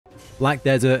Black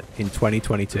Desert in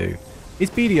 2022.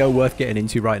 Is BDO worth getting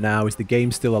into right now? Is the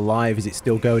game still alive? Is it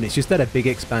still going? It's just had a big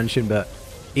expansion, but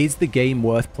is the game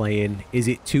worth playing? Is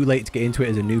it too late to get into it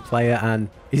as a new player? And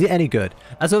is it any good?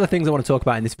 That's other things I want to talk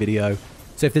about in this video.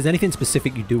 So if there's anything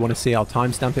specific you do want to see, I'll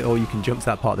timestamp it, or you can jump to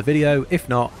that part of the video. If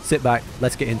not, sit back,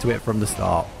 let's get into it from the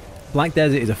start. Black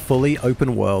Desert is a fully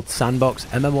open world sandbox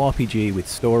MMORPG with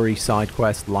story, side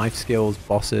quests, life skills,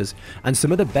 bosses, and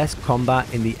some of the best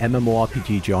combat in the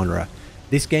MMORPG genre.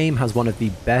 This game has one of the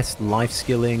best life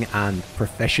skilling and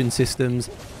profession systems,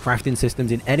 crafting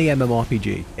systems in any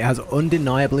MMORPG. It has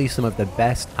undeniably some of the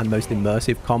best and most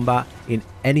immersive combat in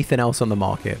anything else on the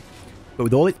market. But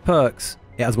with all its perks,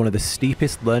 it has one of the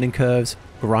steepest learning curves,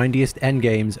 grindiest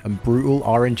endgames, and brutal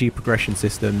RNG progression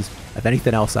systems of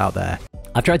anything else out there.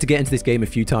 I've tried to get into this game a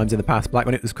few times in the past, back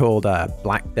when it was called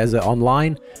Black Desert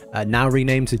Online, now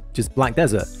renamed to just Black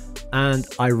Desert, and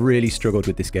I really struggled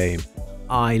with this game.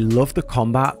 I love the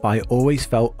combat, but I always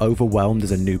felt overwhelmed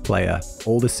as a new player.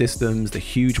 All the systems, the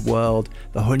huge world,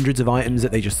 the hundreds of items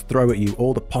that they just throw at you,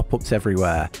 all the pop-ups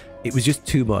everywhere. It was just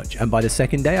too much, and by the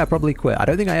second day I probably quit. I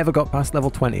don't think I ever got past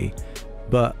level 20,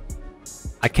 but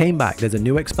I came back. There's a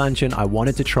new expansion. I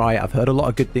wanted to try it. I've heard a lot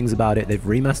of good things about it. They've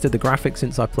remastered the graphics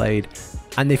since I played,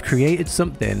 and they've created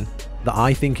something that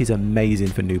I think is amazing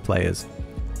for new players.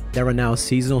 There are now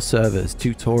seasonal servers,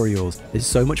 tutorials, there's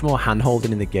so much more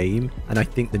hand-holding in the game, and I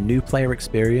think the new player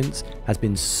experience has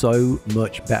been so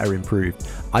much better improved.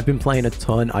 I've been playing a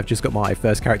ton. I've just got my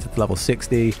first character to level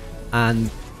 60, and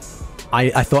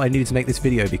I thought I needed to make this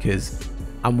video because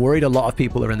I'm worried a lot of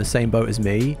people are in the same boat as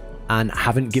me and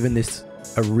haven't given this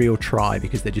a real try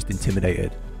because they're just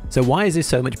intimidated. So why is this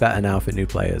so much better now for new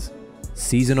players?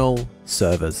 Seasonal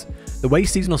servers. The way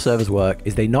seasonal servers work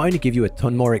is they not only give you a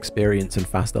ton more experience and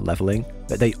faster leveling,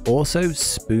 but they also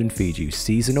spoon feed you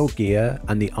seasonal gear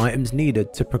and the items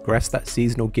needed to progress that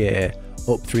seasonal gear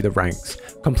up through the ranks,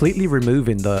 completely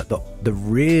removing the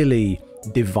really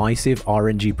divisive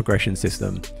RNG progression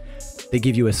system. They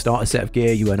give you a starter set of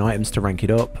gear, you earn items to rank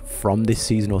it up from this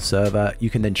seasonal server. You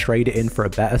can then trade it in for a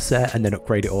better set and then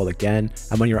upgrade it all again.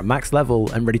 And when you're at max level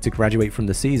and ready to graduate from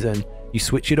the season, you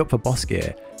switch it up for boss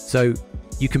gear. So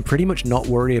you can pretty much not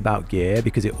worry about gear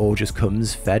because it all just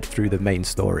comes fed through the main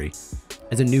story.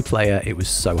 As a new player, it was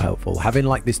so helpful. Having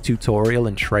like this tutorial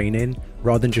and training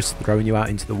rather than just throwing you out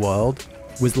into the world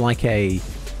was like a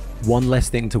one less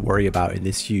thing to worry about in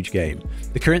this huge game.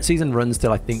 The current season runs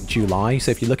till I think July, so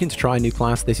if you're looking to try a new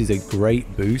class, this is a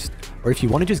great boost. Or if you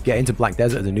want to just get into Black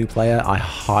Desert as a new player, I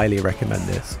highly recommend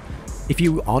this. If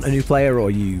you aren't a new player or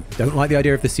you don't like the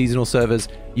idea of the seasonal servers,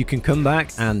 you can come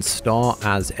back and start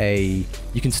as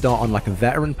you can start on like a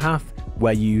veteran path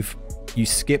where you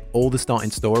skip all the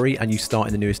starting story and you start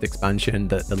in the newest expansion,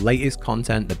 the latest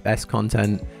content, the best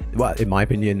content, well, in my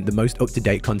opinion, the most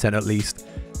up-to-date content at least.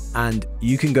 And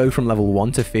you can go from level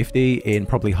 1 to 50 in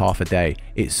probably half a day.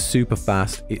 It's super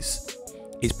fast. It's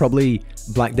probably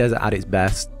Black Desert at its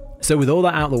best. So with all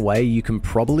that out of the way, you can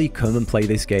probably come and play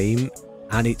this game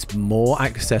and it's more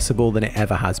accessible than it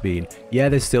ever has been. Yeah,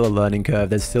 there's still a learning curve.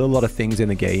 There's still a lot of things in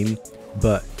the game,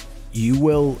 but you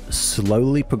will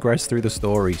slowly progress through the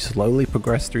story, slowly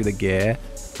progress through the gear,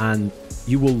 and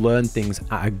you will learn things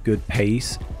at a good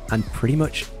pace, and pretty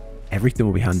much everything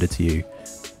will be handed to you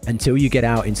until you get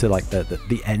out into like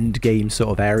the end game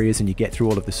sort of areas and you get through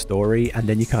all of the story, and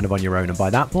then you're kind of on your own. And by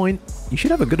that point, you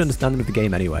should have a good understanding of the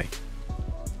game anyway.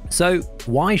 So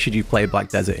why should you play Black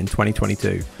Desert in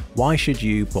 2022? Why should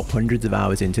you put hundreds of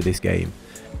hours into this game?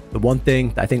 The one thing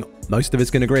that I think most of us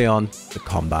can agree on, the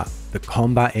combat. The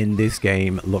combat in this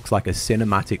game looks like a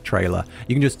cinematic trailer.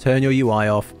 You can just turn your UI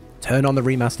off, turn on the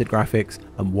remastered graphics,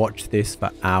 and watch this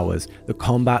for hours. The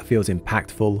combat feels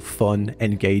impactful, fun,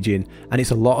 engaging, and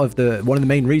it's one of the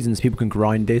main reasons people can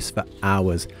grind this for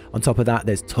hours. On top of that,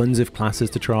 there's tons of classes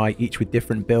to try, each with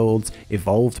different builds,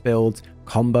 evolved builds,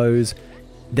 combos.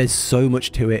 There's so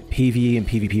much to it. PvE and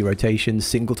PvP rotations,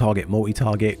 single target,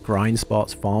 multi-target, grind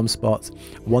spots, farm spots.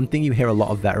 One thing you hear a lot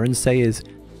of veterans say is,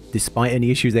 despite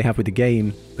any issues they have with the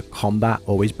game, the combat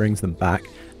always brings them back,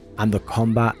 and the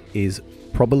combat is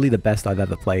probably the best I've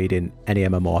ever played in any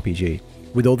MMORPG.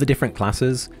 With all the different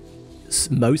classes,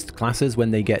 most classes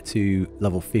when they get to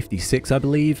level 56, I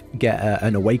believe, get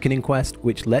an awakening quest,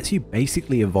 which lets you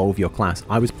basically evolve your class.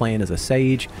 I was playing as a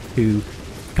sage who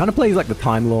kind of plays like the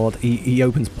Time Lord. He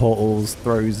opens portals,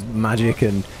 throws magic,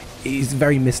 and he's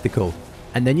very mystical.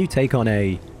 And then you take on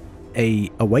a a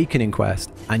awakening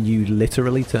quest and you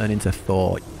literally turn into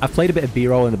Thor. I've played a bit of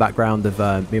B-roll in the background of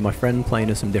me and my friend playing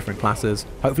as some different classes.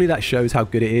 Hopefully that shows how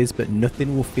good it is, but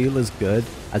nothing will feel as good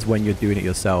as when you're doing it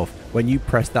yourself. When you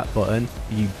press that button,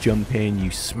 you jump in,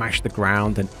 you smash the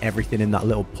ground, and everything in that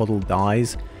little puddle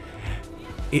dies.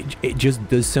 It just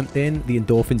does something. The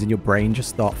endorphins in your brain just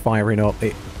start firing up.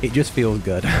 It just feels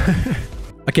good.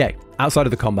 Okay, outside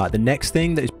of the combat, the next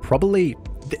thing that is probably...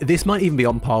 This might even be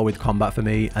on par with combat for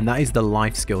me, and that is the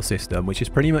life skill system, which is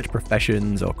pretty much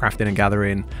professions or crafting and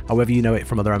gathering, however you know it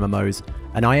from other MMOs.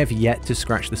 And I have yet to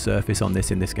scratch the surface on this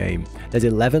in this game. There's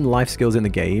 11 life skills in the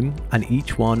game, and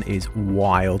each one is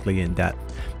wildly in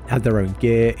depth. Have their own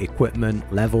gear,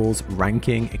 equipment, levels,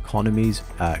 ranking, economies,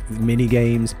 mini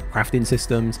games, crafting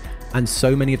systems, and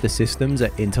so many of the systems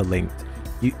are interlinked.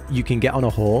 You can get on a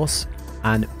horse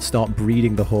and start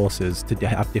breeding the horses to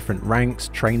have different ranks,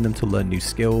 train them to learn new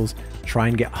skills, try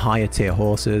and get higher tier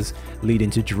horses, lead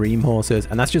into dream horses,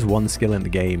 and that's just one skill in the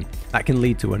game. That can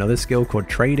lead to another skill called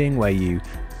trading, where you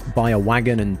buy a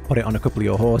wagon and put it on a couple of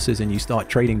your horses and you start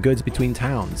trading goods between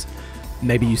towns.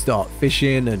 Maybe you start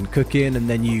fishing and cooking and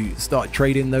then you start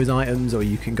trading those items, or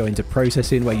you can go into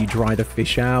processing where you dry the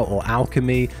fish out, or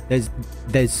alchemy.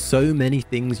 There's so many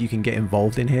things you can get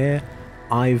involved in here.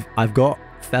 I've got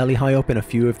fairly high up in a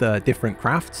few of the different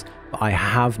crafts, but I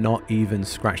have not even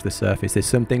scratched the surface. There's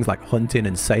some things like hunting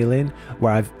and sailing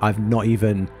where I've not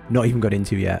even got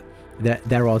into yet.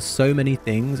 There are so many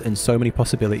things and so many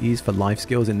possibilities for life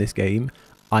skills in this game.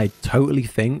 I totally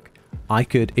think I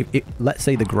could, if let's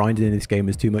say the grinding in this game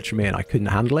is too much for me and I couldn't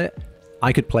handle it,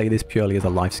 I could play this purely as a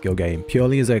life skill game,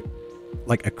 purely as a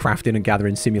crafting and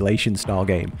gathering simulation style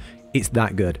game. It's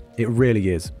that good. It really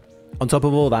is. On top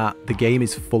of all that, the game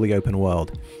is fully open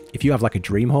world. If you have like a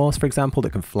dream horse, for example,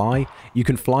 that can fly, you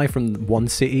can fly from one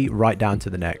city right down to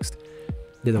the next.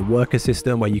 There's a worker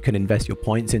system where you can invest your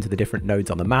points into the different nodes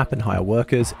on the map and hire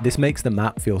workers. This makes the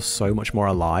map feel so much more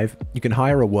alive. You can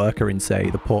hire a worker in, say,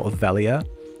 the port of Velia.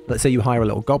 Let's say you hire a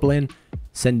little goblin,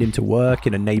 send him to work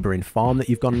in a neighboring farm that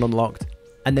you've gone and unlocked.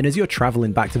 And then as you're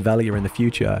traveling back to Velia in the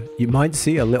future, you might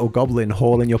see a little goblin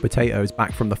hauling your potatoes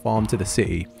back from the farm to the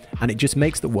city. And it just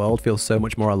makes the world feel so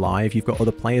much more alive. You've got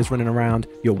other players running around,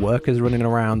 your workers running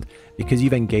around, because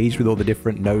you've engaged with all the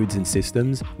different nodes and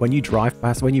systems. When you ride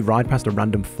past a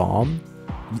random farm,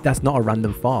 that's not a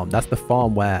random farm. That's the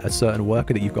farm where a certain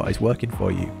worker that you've got is working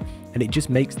for you. And it just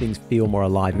makes things feel more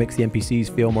alive. It makes the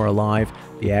NPCs feel more alive.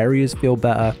 The areas feel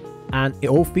better. And it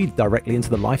all feeds directly into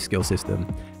the life skill system.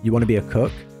 You want to be a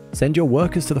cook? Send your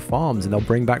workers to the farms and they'll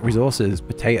bring back resources,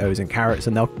 potatoes and carrots,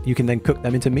 and you can then cook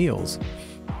them into meals.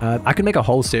 I can make a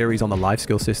whole series on the life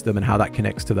skill system and how that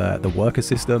connects to the worker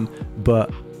system,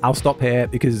 but I'll stop here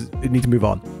because we need to move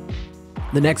on.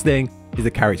 The next thing is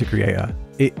the character creator.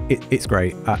 It's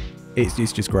great. It's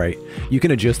just great. You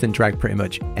can adjust and drag pretty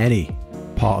much any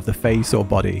part of the face or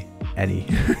body. Any.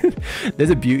 There's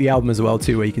a beauty album as well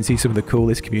too, where you can see some of the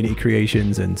coolest community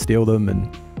creations and steal them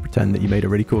and pretend that you made a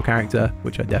really cool character,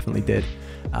 which I definitely did.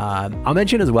 I'll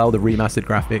mention as well the remastered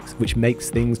graphics, which makes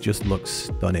things just look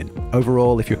stunning.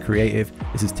 Overall, if you're creative,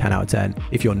 this is 10 out of 10.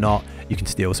 If you're not, you can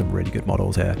steal some really good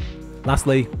models here.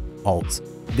 Lastly, alts.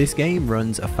 This game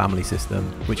runs a family system,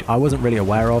 which I wasn't really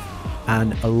aware of,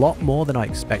 and a lot more than I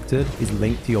expected is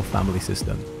linked to your family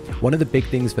system. One of the big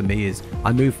things for me is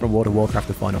I moved from World of Warcraft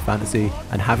to Final Fantasy,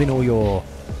 and having all your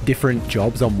different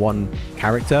jobs on one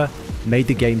character made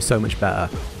the game so much better.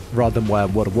 Rather than where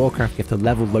World of Warcraft, you have to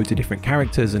level loads of different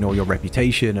characters and all your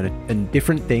reputation and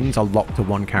different things are locked to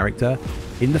one character.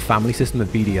 In the family system of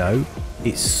BDO,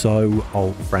 it's so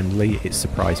alt friendly, it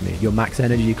surprised me. Your max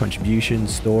energy, contribution,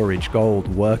 storage,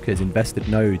 gold, workers, invested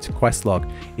nodes, quest log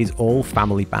is all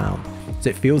family bound. So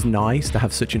it feels nice to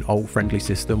have such an alt friendly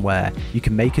system where you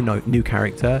can make a new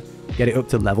character, get it up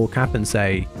to level cap and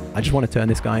say, I just want to turn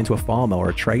this guy into a farmer or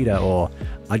a trader, or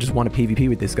I just want to PvP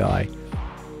with this guy.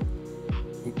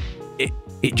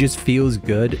 It just feels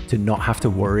good to not have to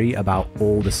worry about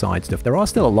all the side stuff. There are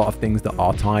still a lot of things that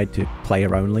are tied to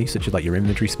player only, such as like your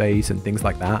inventory space and things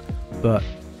like that. But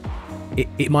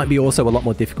it might be also a lot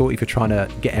more difficult if you're trying to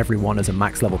get everyone as a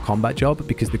max level combat job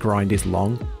because the grind is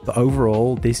long. But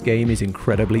overall, this game is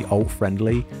incredibly alt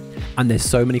friendly and there's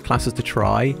so many classes to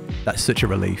try. That's such a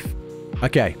relief.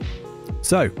 Okay,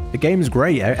 so the game's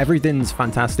great. Everything's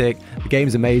fantastic. The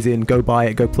game's amazing. Go buy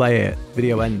it, go play it.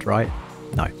 Video end, right?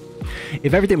 No.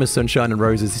 If everything was sunshine and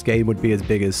roses, this game would be as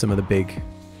big as some of the big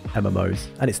MMOs,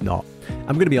 and it's not.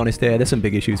 I'm going to be honest here, there's some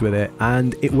big issues with it,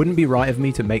 and it wouldn't be right of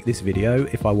me to make this video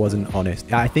if I wasn't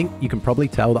honest. I think you can probably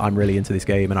tell that I'm really into this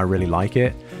game and I really like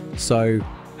it, so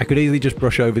I could easily just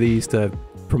brush over these to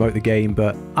promote the game,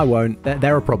 but I won't.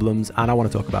 There are problems, and I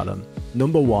want to talk about them.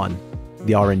 Number one,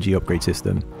 the RNG upgrade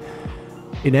system.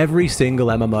 In every single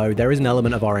MMO, there is an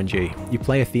element of RNG. You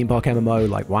play a theme park MMO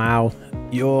like WoW,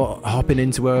 you're hopping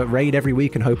into a raid every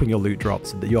week and hoping your loot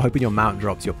drops, that you're hoping your mount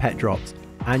drops, your pet drops,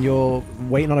 and you're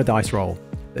waiting on a dice roll.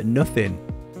 But nothing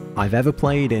I've ever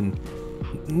played in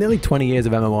nearly 20 years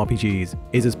of MMORPGs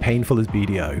is as painful as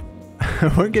BDO.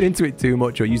 I won't get into it too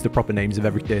much or use the proper names of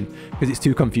everything because it's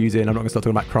too confusing. I'm not going to start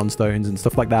talking about cronstones and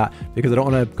stuff like that because I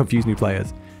don't want to confuse new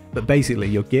players. But basically,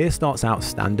 your gear starts out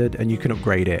standard and you can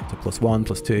upgrade it to +1,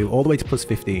 +2, all the way to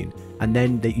 +15. And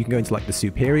then you can go into like the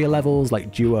superior levels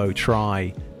like Duo,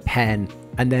 Tri, Pen,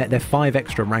 and they're 5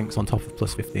 extra ranks on top of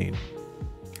 +15.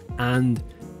 And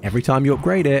every time you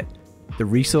upgrade it, the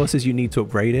resources you need to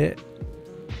upgrade it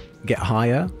get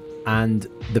higher and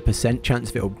the percent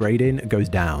chance of it upgrading goes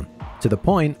down to the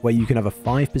point where you can have a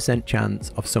 5%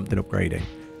 chance of something upgrading.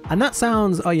 And that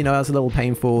sounds, oh, you know, that's a little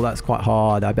painful, that's quite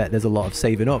hard, I bet there's a lot of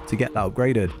saving up to get that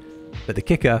upgraded. But the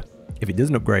kicker, if it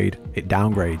doesn't upgrade, it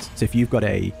downgrades. So if you've got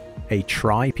a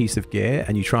Tri piece of gear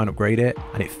and you try and upgrade it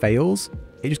and it fails,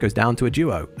 it just goes down to a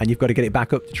Duo and you've got to get it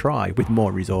back up to Tri with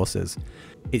more resources.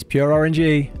 It's pure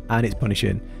RNG and it's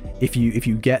punishing. If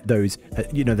you get those,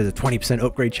 you know, there's a 20%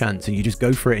 upgrade chance and you just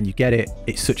go for it and you get it,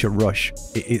 it's such a rush.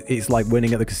 It's like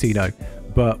winning at the casino.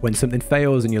 But when something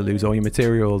fails and you lose all your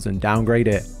materials and downgrade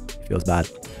it, it feels bad.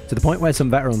 To the point where some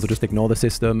veterans will just ignore the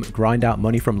system, grind out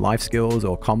money from life skills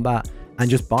or combat, and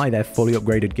just buy their fully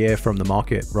upgraded gear from the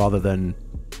market rather than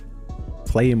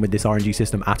playing with this RNG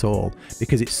system at all,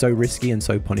 because it's so risky and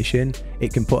so punishing,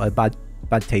 it can put a bad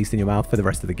taste in your mouth for the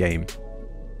rest of the game.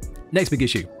 Next big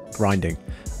issue, grinding.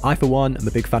 I, for one, am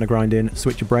a big fan of grinding.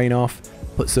 Switch your brain off,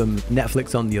 put some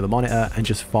Netflix on the other monitor, and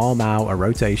just farm out a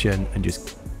rotation and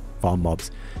just farm mobs.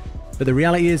 But the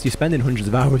reality is you're spending hundreds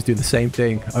of hours doing the same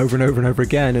thing over and over and over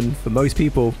again, and for most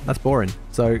people, that's boring.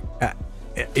 So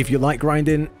if you like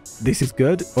grinding, this is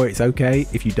good, or it's okay.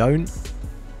 If you don't,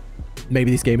 maybe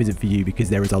this game isn't for you because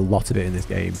there is a lot of it in this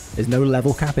game. There's no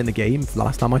level cap in the game,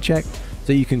 last time I checked,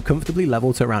 so you can comfortably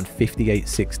level to around 58,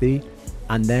 60,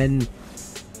 and then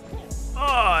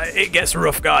it gets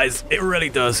rough, guys. It really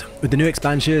does. With the new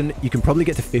expansion, you can probably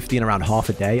get to 50 in around half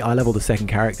a day. I leveled the second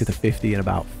character to 50 in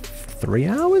about 3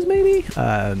 hours, maybe,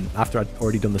 after I'd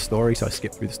already done the story, so I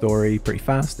skipped through the story pretty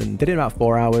fast and did it in about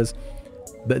 4 hours.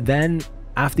 But then,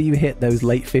 after you hit those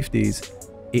late 50s,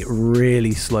 it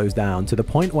really slows down to the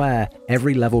point where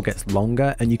every level gets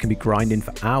longer and you can be grinding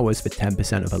for hours for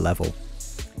 10% of a level.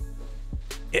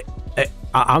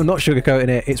 I'm not sugarcoating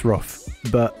it, it's rough,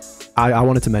 but I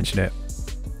wanted to mention it.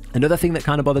 Another thing that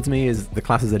kind of bothers me is the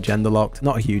classes are gender locked.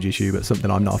 Not a huge issue, but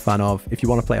something I'm not a fan of. If you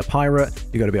want to play a pirate,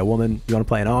 you got to be a woman. You want to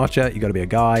play an archer, you got to be a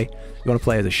guy. You want to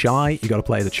play as a shy, you got to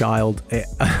play as a child.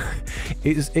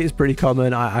 It's pretty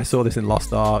common. I saw this in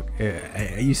Lost Ark.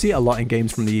 You see it a lot in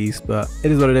games from the East, but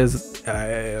it is what it is.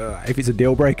 If it's a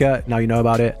deal breaker, now you know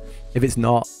about it. If it's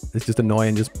not, it's just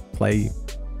annoying. Just play,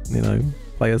 you know,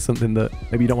 play as something that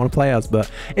maybe you don't want to play as,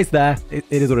 but it's there. It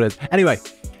is what it is. Anyway,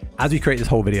 as we create this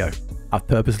whole video, I've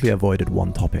purposely avoided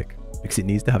one topic because it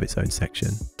needs to have its own section.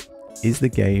 Is the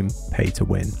game pay to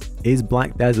win? Is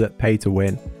Black Desert pay to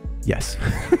win? Yes.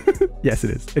 Yes, it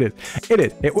is. It is. It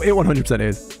is. It 100%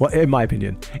 is. Well, in my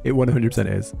opinion, it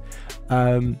 100% is.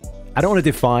 I don't want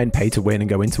to define pay to win and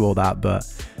go into all that, but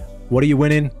what are you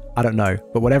winning? I don't know.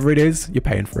 But whatever it is, you're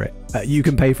paying for it. You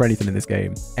can pay for anything in this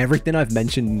game. Everything I've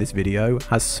mentioned in this video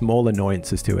has small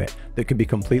annoyances to it that can be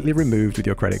completely removed with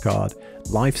your credit card.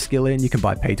 Life skilling, you can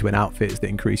buy pay to win outfits that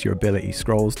increase your ability,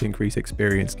 scrolls to increase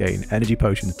experience gain, energy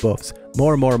potions, buffs,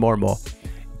 more and more and more and more.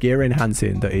 Gear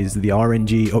enhancing, that is the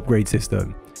RNG upgrade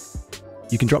system.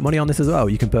 You can drop money on this as well.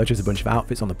 You can purchase a bunch of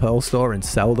outfits on the Pearl store and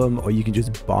sell them, or you can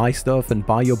just buy stuff and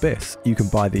buy your bis. You can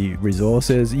buy the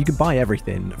resources. You can buy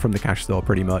everything from the cash store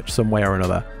pretty much, some way or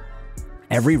another.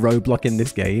 Every roadblock in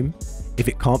this game, if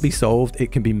it can't be solved,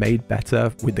 it can be made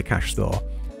better with the cash store.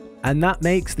 And that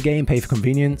makes the game pay for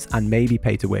convenience and maybe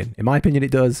pay to win. In my opinion,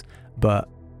 it does, but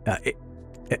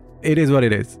it is what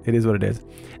it is. It is what it is.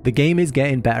 The game is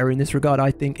getting better in this regard,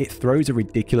 I think. It throws a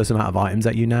ridiculous amount of items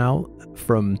at you now,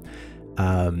 from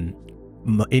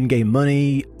in-game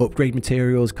money, upgrade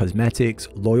materials, cosmetics,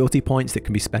 loyalty points that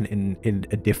can be spent in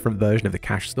a different version of the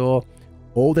cash store.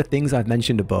 All the things I've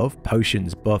mentioned above,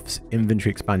 potions, buffs,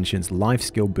 inventory expansions, life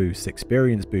skill boosts,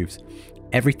 experience boosts,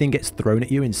 everything gets thrown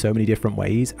at you in so many different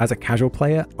ways. As a casual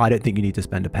player, I don't think you need to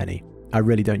spend a penny. I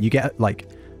really don't. You get like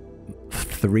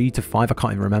 3 to 5, I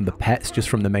can't even remember, pets just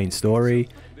from the main story.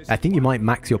 I think you might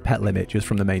max your pet limit just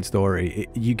from the main story.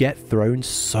 You get thrown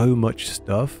so much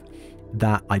stuff.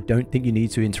 that I don't think you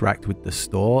need to interact with the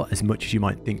store as much as you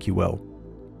might think you will.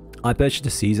 I purchased a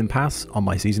season pass on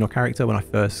my seasonal character when I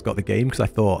first got the game because I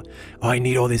thought, oh, I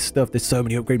need all this stuff. There's so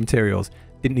many upgrade materials.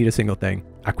 Didn't need a single thing.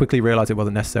 I quickly realized it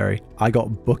wasn't necessary. I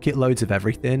got bucket loads of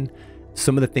everything.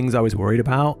 Some of the things I was worried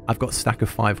about, I've got a stack of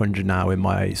 500 now in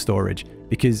my storage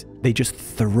because they just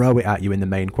throw it at you in the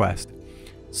main quest.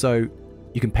 So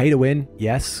you can pay to win,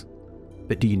 yes,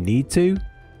 but do you need to?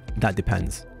 That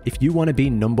depends. If you want to be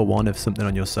number one of something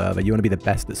on your server, you want to be the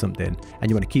best at something,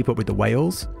 and you want to keep up with the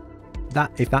whales,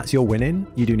 if that's your winning,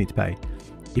 you do need to pay.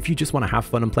 If you just want to have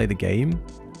fun and play the game,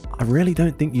 I really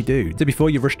don't think you do. So before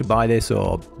you rush to buy this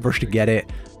or rush to get it,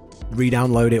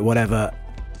 re-download it, whatever,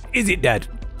 is it dead?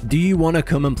 Do you want to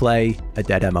come and play a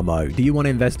dead MMO? Do you want to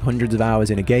invest hundreds of hours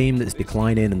in a game that's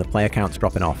declining and the player count's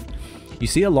dropping off? You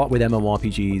see a lot with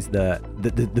MMORPGs that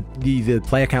the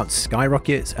player count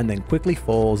skyrockets and then quickly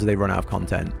falls as they run out of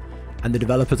content, and the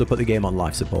developers will put the game on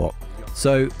life support.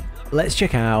 So let's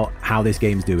check out how this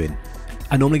game's doing.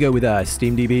 I normally go with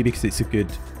SteamDB because it's a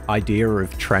good idea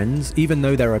of trends. Even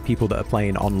though there are people that are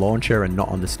playing on launcher and not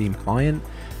on the Steam client,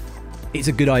 it's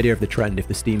a good idea of the trend. If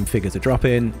the Steam figures are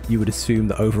dropping, you would assume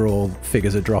that overall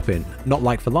figures are dropping. Not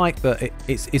like for like, but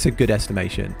it's a good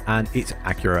estimation and it's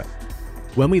accurate.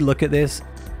 When we look at this,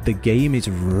 the game is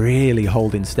really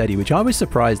holding steady, which I was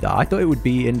surprised at. I thought it would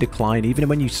be in decline even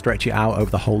when you stretch it out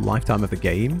over the whole lifetime of the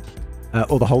game.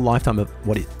 Or the whole lifetime of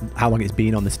how long it's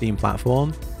been on the Steam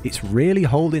platform. It's really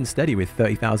holding steady with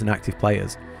 30,000 active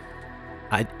players.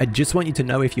 I just want you to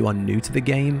know, if you are new to the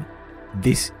game,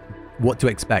 what to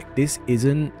expect. This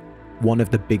isn't one of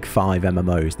the big 5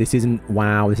 MMOs. This isn't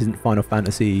WoW, this isn't Final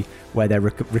Fantasy, where they're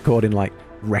recording like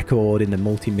record in the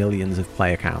multi-millions of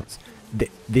player counts.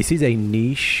 This is a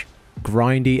niche,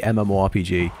 grindy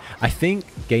MMORPG. I think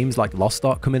games like Lost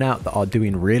Ark coming out that are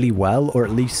doing really well, or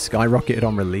at least skyrocketed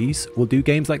on release, will do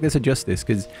games like this a justice,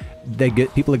 because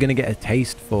people are going to get a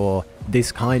taste for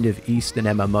this kind of Eastern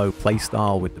MMO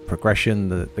playstyle with the progression,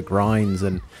 the grinds,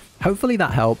 and hopefully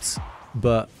that helps.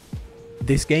 But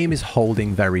this game is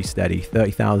holding very steady.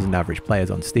 30,000 average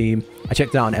players on Steam. I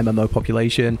checked out an MMO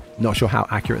population. Not sure how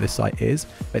accurate this site is,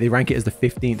 but they rank it as the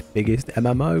 15th biggest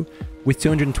MMO with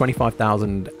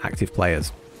 225,000 active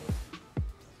players.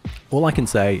 All I can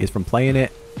say is, from playing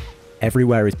it,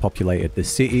 everywhere is populated. The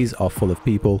cities are full of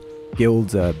people.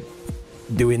 Guilds are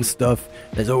doing stuff.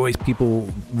 There's always people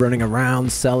running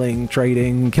around, selling,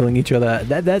 trading, killing each other.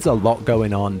 There's a lot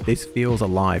going on. This feels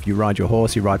alive. You ride your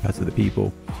horse, you ride past other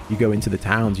people. You go into the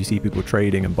towns, you see people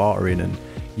trading and bartering, and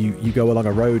you go along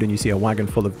a road and you see a wagon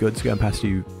full of goods going past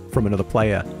you from another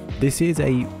player. This is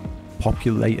a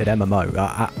populated MMO.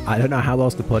 I don't know how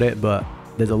else to put it, but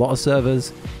there's a lot of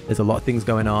servers, there's a lot of things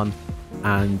going on,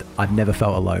 and I've never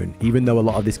felt alone. Even though a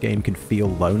lot of this game can feel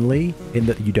lonely in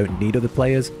that you don't need other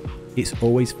players, it's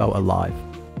always felt alive.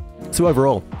 So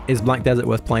overall, is Black Desert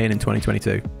worth playing in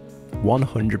 2022?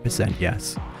 100%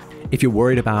 yes. If you're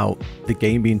worried about the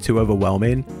game being too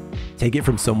overwhelming, take it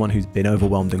from someone who's been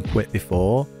overwhelmed and quit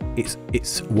before.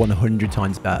 It's 100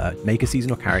 times better. Make a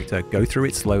seasonal character, go through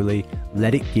it slowly,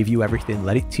 let it give you everything,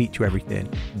 let it teach you everything.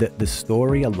 The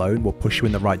story alone will push you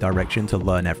in the right direction to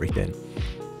learn everything.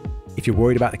 If you're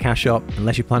worried about the cash up,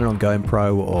 unless you're planning on going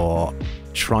pro or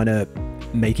trying to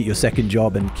make it your second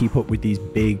job and keep up with these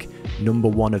big number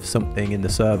one of something in the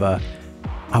server,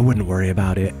 I wouldn't worry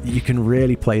about it. You can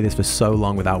really play this for so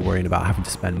long without worrying about having to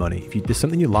spend money. If there's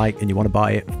something you like and you want to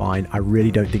buy it, fine. I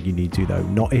really don't think you need to, though.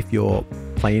 Not if you're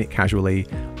playing it casually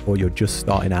or you're just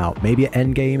starting out. Maybe at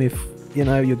end game, if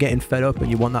you're getting fed up and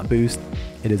you want that boost,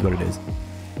 it is what it is.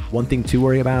 One thing to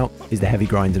worry about is the heavy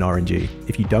grinds in RNG.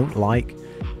 If you don't like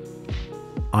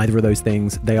either of those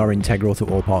things, they are integral to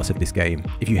all parts of this game.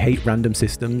 If you hate random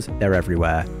systems, they're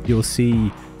everywhere. You'll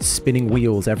see spinning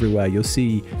wheels everywhere. You'll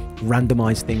see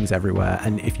randomized things everywhere.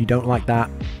 And if you don't like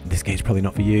that, this game's probably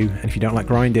not for you. And if you don't like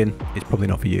grinding, it's probably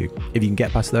not for you. If you can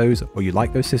get past those, or you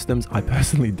like those systems, I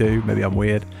personally do, maybe I'm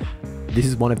weird, this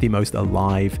is one of the most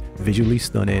alive, visually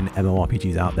stunning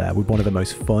MMORPGs out there, with one of the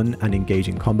most fun and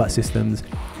engaging combat systems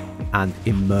and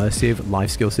immersive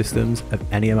life skill systems of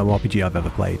any MMORPG I've ever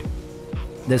played.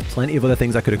 There's plenty of other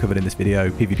things I could have covered in this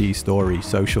video: PvP, story,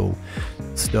 social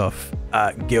stuff,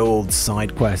 guilds,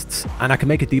 side quests, and I can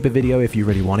make a deeper video if you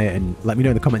really want it, and let me know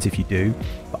in the comments if you do.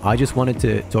 But I just wanted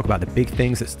to talk about the big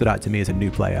things that stood out to me as a new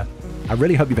player. I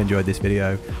really hope you've enjoyed this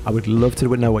video. I would love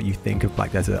to know what you think of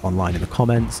Black Desert Online in the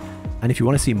comments, and if you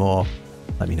want to see more,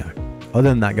 let me know. Other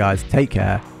than that, guys, take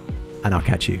care, and I'll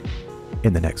catch you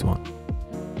in the next one.